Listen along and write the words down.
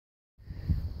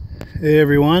Hey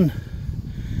everyone,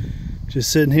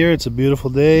 just sitting here. It's a beautiful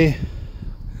day.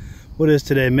 What is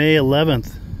today? May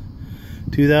 11th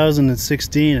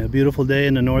 2016. A beautiful day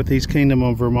in the Northeast Kingdom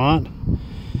of Vermont.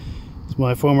 It's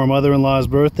my former mother-in-law's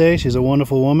birthday. She's a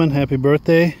wonderful woman. Happy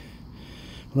birthday.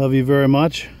 Love you very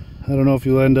much. I don't know if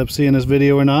you'll end up seeing this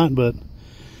video or not, but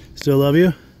still love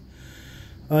you.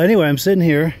 Anyway, I'm sitting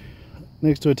here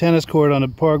next to a tennis court on a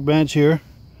park bench here,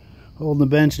 holding the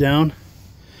bench down.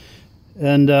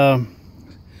 And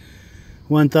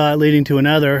one thought leading to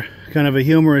another, kind of a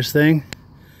humorous thing.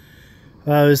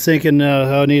 I was thinking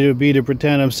how neat it would be to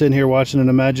pretend I'm sitting here watching an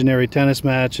imaginary tennis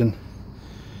match and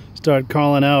start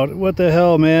calling out, "What the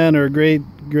hell, man," or great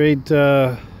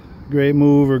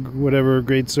move, or whatever,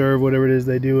 great serve, whatever it is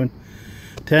they do in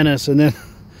tennis. And then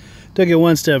took it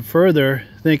one step further,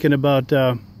 thinking about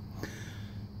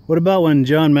what about when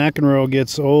John McEnroe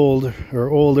gets old or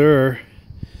older,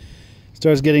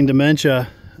 starts getting dementia,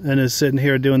 and is sitting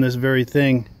here doing this very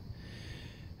thing.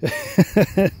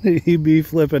 He'd be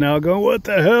flipping out, going, "What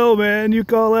the hell, man? You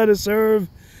call that a serve?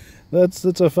 That's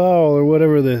a foul," or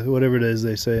whatever it is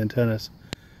they say in tennis.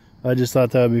 I just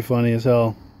thought that would be funny as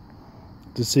hell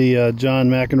to see John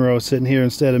McEnroe sitting here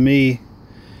instead of me,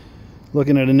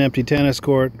 looking at an empty tennis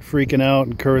court, freaking out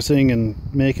and cursing and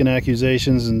making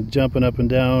accusations and jumping up and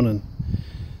down and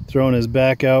throwing his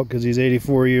back out because he's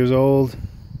 84 years old,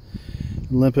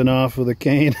 limping off with a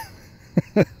cane.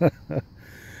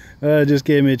 It just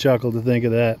gave me a chuckle to think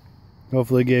of that.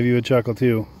 Hopefully it gave you a chuckle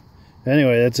too.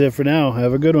 Anyway, that's it for now.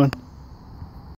 Have a good one.